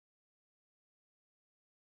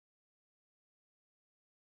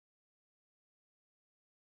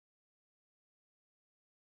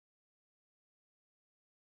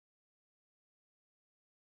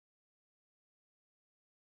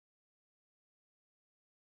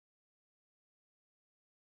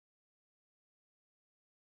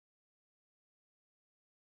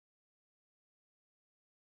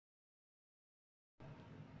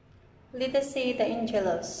Let us say the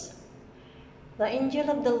Angelus. The angel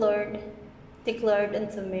of the Lord declared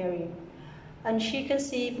unto Mary, and she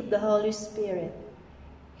conceived of the Holy Spirit.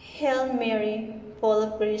 Hail Mary, full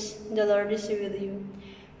of grace, the Lord is with you.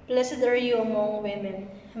 Blessed are you among women,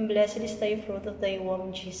 and blessed is thy fruit of thy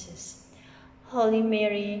womb, Jesus. Holy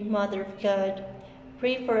Mary, Mother of God,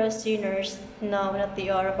 pray for us sinners, now and at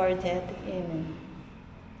the hour of our death. Amen.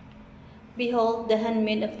 Behold the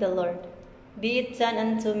handmaid of the Lord. Be it done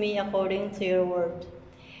unto me according to your word.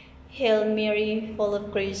 Hail Mary, full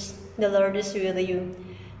of grace, the Lord is with you.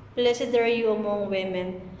 Blessed are you among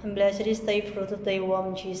women, and blessed is thy fruit of thy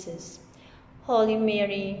womb, Jesus. Holy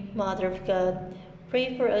Mary, Mother of God,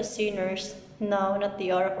 pray for us sinners, now and at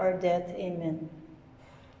the hour of our death. Amen.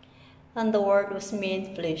 And the Word was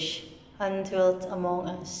made flesh, and dwelt among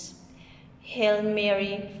us. Hail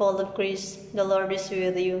Mary, full of grace, the Lord is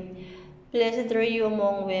with you. Blessed are you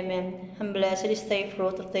among women, and blessed is thy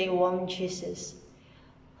fruit of thy womb, Jesus.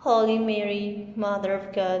 Holy Mary, Mother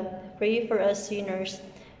of God, pray for us sinners,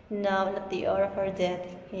 now and at the hour of our death.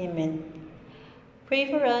 Amen. Pray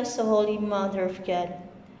for us, O Holy Mother of God,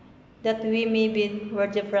 that we may be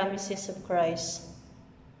worthy of the promises of Christ.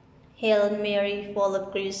 Hail Mary, full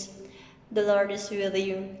of grace, the Lord is with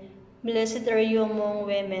you. Blessed are you among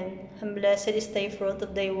women, and blessed is thy fruit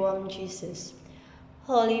of thy womb, Jesus.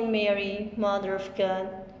 Holy Mary, Mother of God,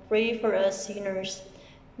 pray for us sinners,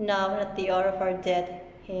 now and at the hour of our death.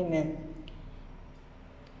 Amen.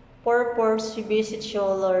 Pour forth we beseech you,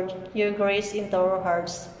 O Lord, your grace into our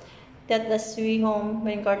hearts, that as we hope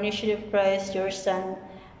the incarnation of Christ, your Son,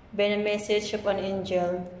 by the message of an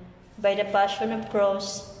angel, by the passion of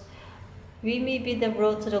cross, we may be the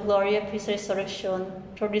brought to the glory of his resurrection,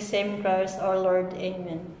 through the same Christ our Lord.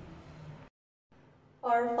 Amen.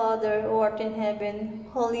 Our Father, who art in heaven,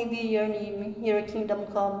 holy be your name, your kingdom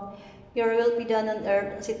come, your will be done on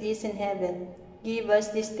earth as it is in heaven. Give us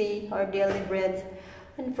this day our daily bread,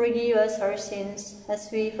 and forgive us our sins, as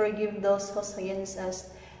we forgive those who sin against us.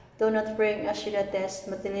 Do not bring us to the test,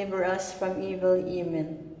 but deliver us from evil.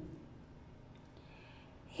 Amen.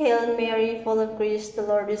 Hail Mary, full of grace, the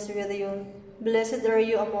Lord is with you. Blessed are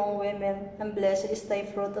you among women, and blessed is thy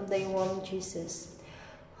fruit of thy womb, Jesus.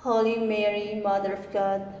 Holy Mary, Mother of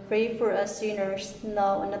God, pray for us sinners,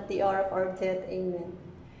 now and at the hour of our death. Amen.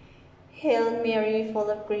 Hail Mary, full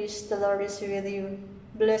of grace, the Lord is with you.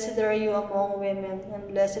 Blessed are you among women, and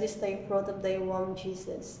blessed is thy fruit of thy womb,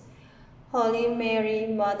 Jesus. Holy Mary,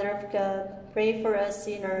 Mother of God, pray for us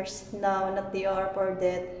sinners, now and at the hour of our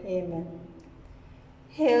death. Amen.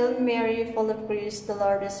 Hail Mary, full of grace, the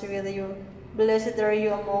Lord is with you. Blessed are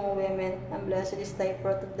you among women, and blessed is thy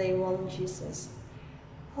fruit of thy womb, Jesus.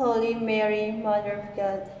 Holy Mary, Mother of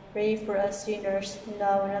God, pray for us sinners,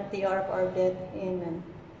 now and at the hour of our death. Amen.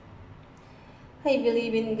 I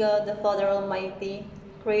believe in God, the Father Almighty,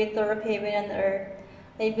 creator of heaven and earth.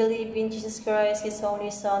 I believe in Jesus Christ, his only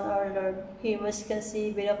Son, our Lord. He was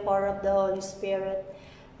conceived by the power of the Holy Spirit,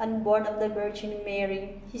 and born of the Virgin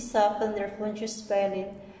Mary. He suffered under Pontius Pilate,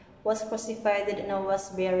 was crucified and was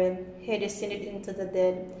buried. He descended into the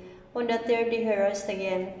dead. On the third day he rose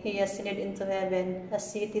again. He ascended into heaven, is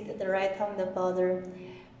seated at the right hand of the Father.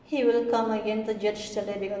 He will come again to judge the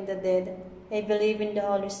living and the dead. I believe in the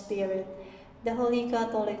Holy Spirit, the Holy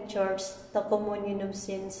Catholic Church, the communion of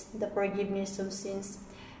sins, the forgiveness of sins,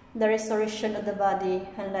 the resurrection of the body,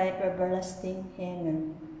 and life everlasting.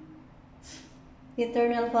 Amen.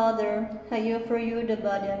 Eternal Father, I offer you the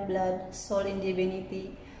body and blood, soul and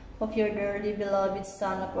divinity of your dearly beloved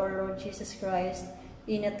Son, of our Lord Jesus Christ,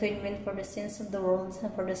 in atonement for the sins of the world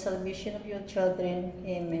and for the salvation of your children.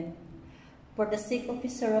 Amen. For the sake of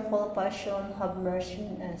his sorrowful passion, have mercy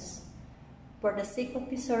on us. For the sake of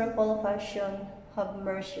his sorrowful passion, have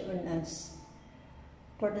mercy on us.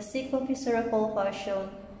 For the sake of his sorrowful passion,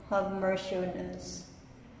 have mercy on us.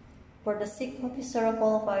 For the sake of his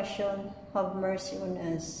sorrowful passion, have mercy on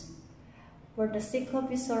us. For the sake of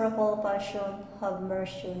his sorrowful passion, have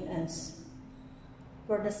mercy on us.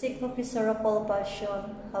 For the sake of his sorrowful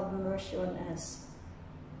passion, have mercy on us.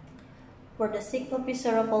 For the sake of his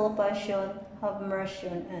sorrowful passion, have mercy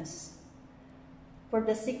on us. For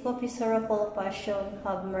the sake of his sorrowful passion,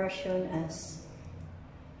 have mercy on us.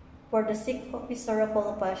 For the sake of his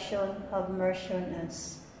sorrowful passion, have mercy on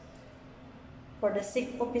us. For the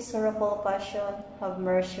sake of his sorrowful passion, have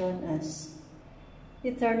mercy on us.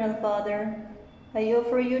 Eternal Father, I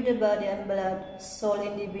offer you the body and blood, soul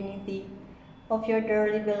and divinity of your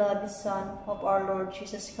dearly beloved Son, of our Lord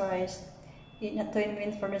Jesus Christ, in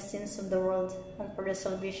atonement for the sins of the world and for the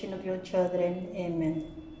salvation of your children. Amen.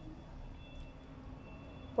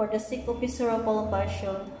 For the sake of his sorrowful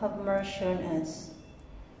passion, have mercy on us.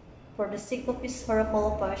 For the sake of his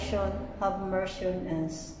sorrowful passion, have mercy on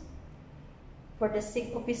us. For the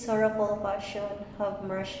sake of his sorrowful passion, have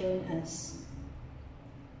mercy on us.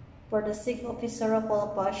 For the sake of his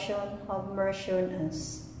sorrowful passion, have mercy on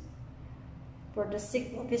us. For the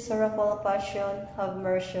sake of his sorrowful passion, have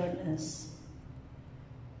mercy on us.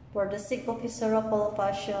 For the sake of his sorrowful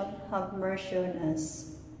passion, have mercy on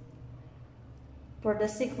us. For the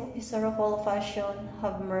sake of his sorrowful passion,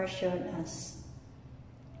 have mercy on us.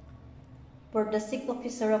 For the sake of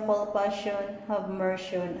his sorrowful passion, have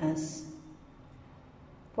mercy on us.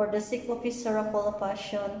 For the sake of his sorrowful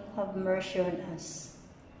passion, have mercy on us.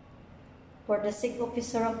 For the sake of his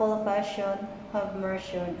sorrowful passion, have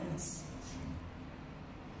mercy on us.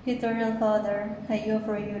 Eternal Father, I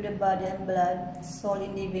offer you the body and blood, soul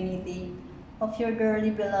and divinity of your dearly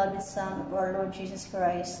beloved Son, of our Lord Jesus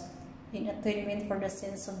Christ, in atonement for the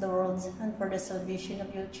sins of the world and for the salvation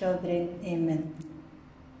of your children. Amen.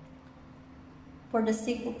 For the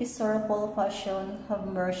sake of his sorrowful passion, have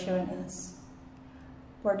mercy on us.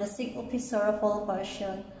 For the sake of his sorrowful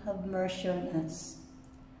passion, have mercy on us.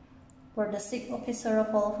 For the sake of his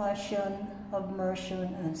sorrowful passion, have mercy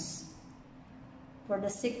on us. For the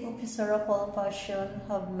sake of his sorrowful passion,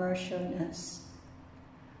 have mercy on us.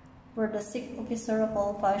 For the sake of his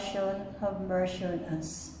sorrowful passion, have mercy on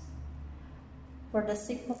us. For the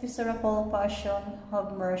sake of his sorrowful passion,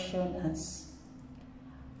 have mercy on us.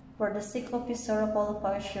 For the sake of his sorrowful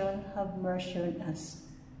passion, have mercy on us.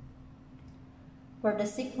 For the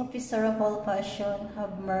sake of his sorrowful passion,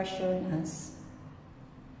 have mercy on us.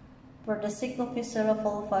 For the sake of his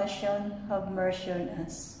sorrowful passion, have mercy on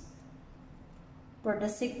us. For the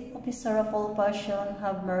sake of his sorrowful passion,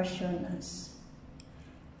 have mercy on us.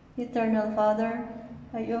 Eternal Father,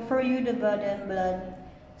 I offer you the body and blood,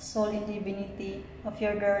 soul and divinity of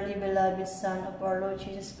your dearly beloved Son, of our Lord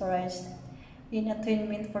Jesus Christ, in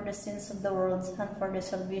atonement for the sins of the world and for the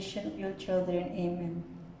salvation of your children. Amen.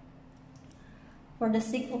 For the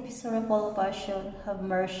sake of his sorrowful passion, have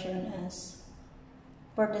mercy on us.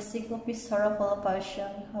 For the sake of his sorrowful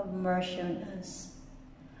passion, have mercy on us.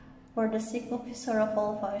 For the sake of his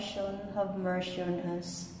sorrowful passion, have mercy on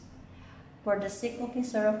us. For the sake of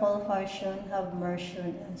his sorrowful passion, have mercy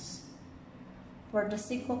on us. For the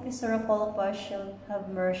sake of his sorrowful passion, have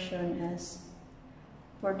mercy on us.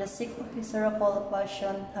 For the sake of his sorrowful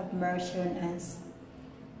passion, have mercy on us.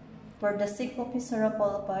 For the sake of his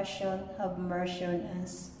sorrowful passion, have mercy on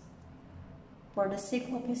us. For the sake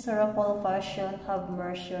of his sorrowful passion, have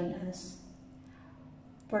mercy on us.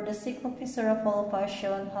 For the sake of his sorrowful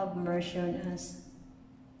passion, have mercy on us.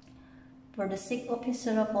 For the sake of his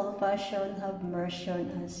sorrowful passion, have mercy on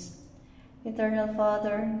us. Eternal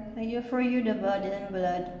Father, I offer you the body and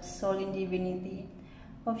blood, soul and divinity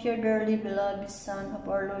of your dearly beloved Son, of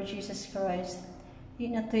our Lord Jesus Christ,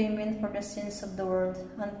 in atonement for the sins of the world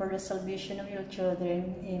and for the salvation of your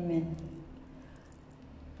children. Amen.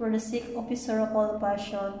 For the sake of his sorrowful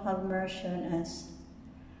passion, have mercy on us.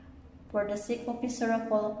 For the sake of his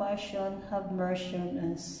sorrowful passion, have mercy on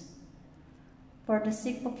us. For the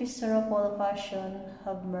sake of his sorrowful passion,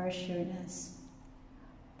 have mercy on us.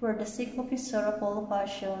 For the sake of his sorrowful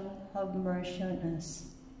passion, have mercy on us.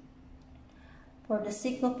 For the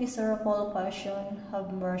sake of his sorrowful passion,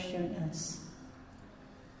 have mercy on us.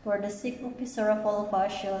 For the sake of his sorrowful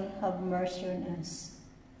passion, have mercy on us.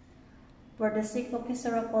 For the sake of his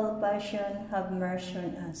sorrowful passion, have mercy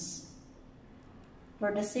on us.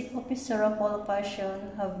 For the sake of his sorrowful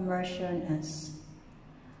passion, have mercy on us.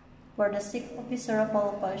 For the sake of his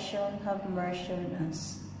sorrowful passion, have mercy on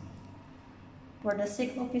us. For the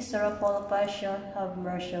sake of his sorrowful passion, have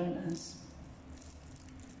mercy on us.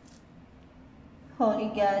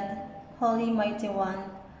 Holy God, Holy Mighty One,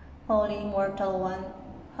 Holy Immortal One,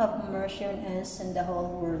 have mercy on us and the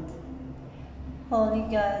whole world. Holy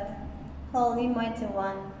God, Holy Mighty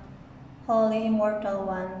One, Holy Immortal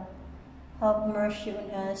One, have mercy on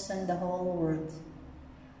us and the whole world.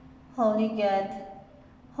 Holy God,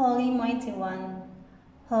 Holy Mighty One,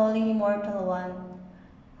 Holy Immortal One,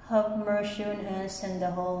 have mercy on us and the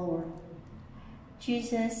whole world.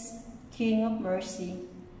 Jesus, King of mercy,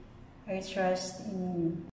 I trust in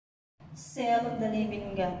you. Seal of the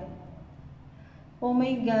living God. O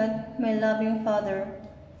my God, my loving Father,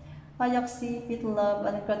 I accept with love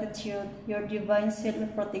and gratitude your divine seal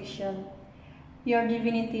of protection. Your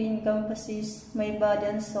divinity encompasses my body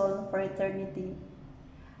and soul for eternity.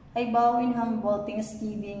 I bow in humble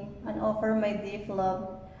thanksgiving and offer my deep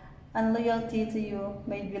love and loyalty to you,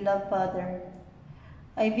 my beloved Father.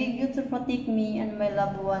 I beg you to protect me and my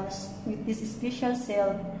loved ones with this special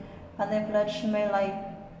seal, and I pledge my life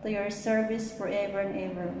to your service forever and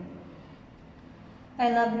ever. I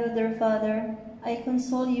love you, dear Father. I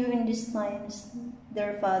console you in these times,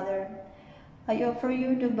 dear Father. I offer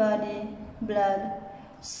you the body, blood,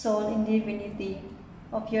 soul, and divinity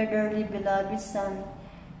of your dearly beloved Son,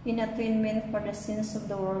 in atonement for the sins of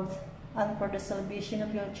the world and for the salvation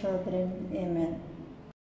of your children. Amen.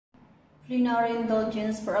 Plenary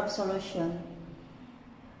indulgence for absolution.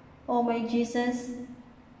 O my Jesus,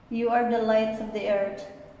 you are the light of the earth.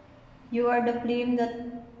 You are the flame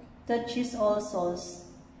that touches all souls.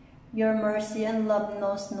 Your mercy and love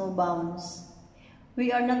knows no bounds.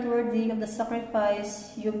 We are not worthy of the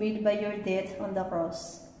sacrifice you made by your death on the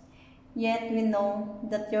cross. Yet we know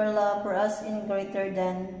that your love for us is greater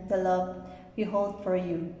than the love we hold for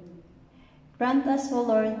you. Grant us, O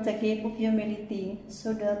Lord, the gift of humility,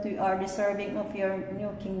 so that we are deserving of your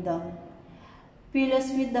new kingdom. Fill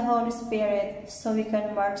us with the Holy Spirit, so we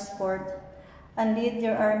can march forth and lead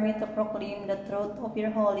your army to proclaim the truth of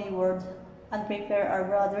your holy word and prepare our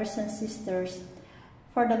brothers and sisters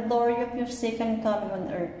for the glory of your second coming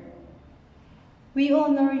on earth. We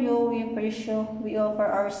honor you, we praise you, we offer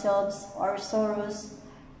ourselves, our sorrows,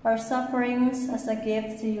 our sufferings as a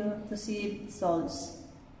gift to you to save souls.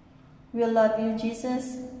 We love you,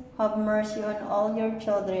 Jesus. Have mercy on all your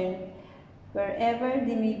children, wherever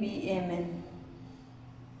they may be. Amen.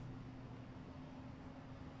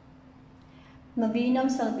 Novena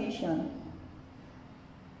of Salvation.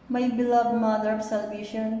 My beloved Mother of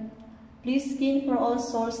Salvation, please gain for all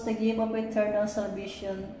souls the gift of eternal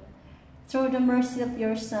salvation. Through the mercy of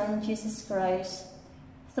your Son, Jesus Christ,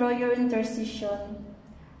 through your intercession,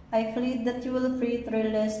 I plead that you will free to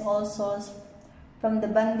release all souls from the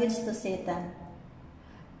bondage to Satan.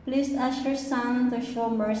 Please ask your Son to show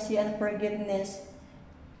mercy and forgiveness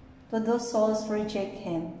to those souls who reject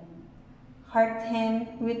him, hurt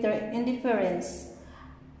him with their indifference,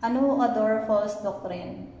 and who adore false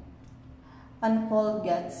doctrine and false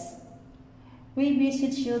gods. We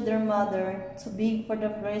beseech you, dear Mother, to beg for the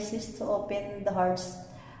graces to open the hearts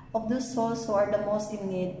of those souls who are the most in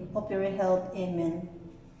need of your help. Amen.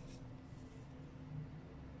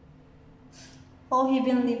 O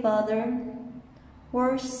Heavenly Father,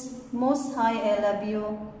 most high, I love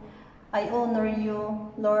you. I honor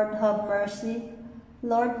you. Lord, have mercy.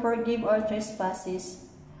 Lord, forgive our trespasses.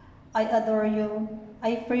 I adore you.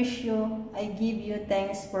 I praise you. I give you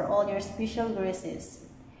thanks for all your special graces.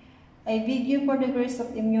 I beg you for the grace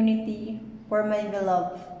of immunity for my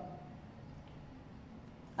beloved.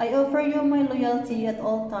 I offer you my loyalty at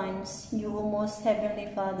all times, you, O most heavenly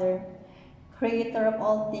Father, Creator of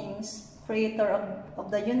all things, Creator of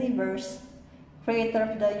the universe, Creator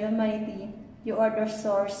of the humanity. You are the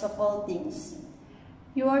source of all things.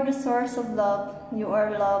 You are the source of love. You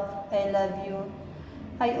are love. I love you.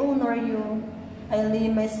 I honor you. I lay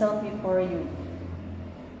myself before you.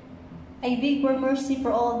 I beg for mercy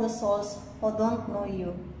for all the souls who don't know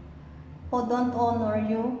you, who don't honor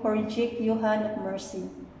you, who reject your hand of mercy.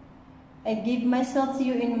 I give myself to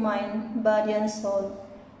you in mind, body, and soul,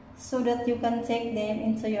 so that you can take them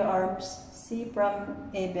into your arms, see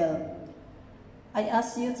from Abel. I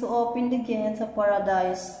ask you to open the gate of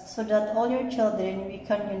paradise, so that all your children we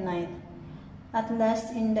can unite, at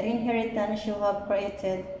last in the inheritance you have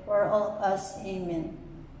created for all of us. Amen.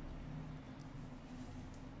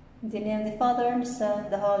 In the name of the Father, the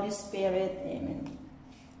Son, the Holy Spirit. Amen.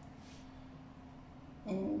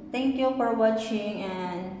 And thank you for watching,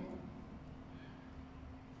 and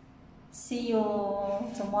see you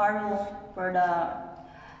tomorrow for the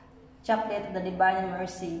Chaplet of the Divine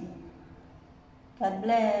Mercy. God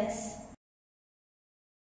bless.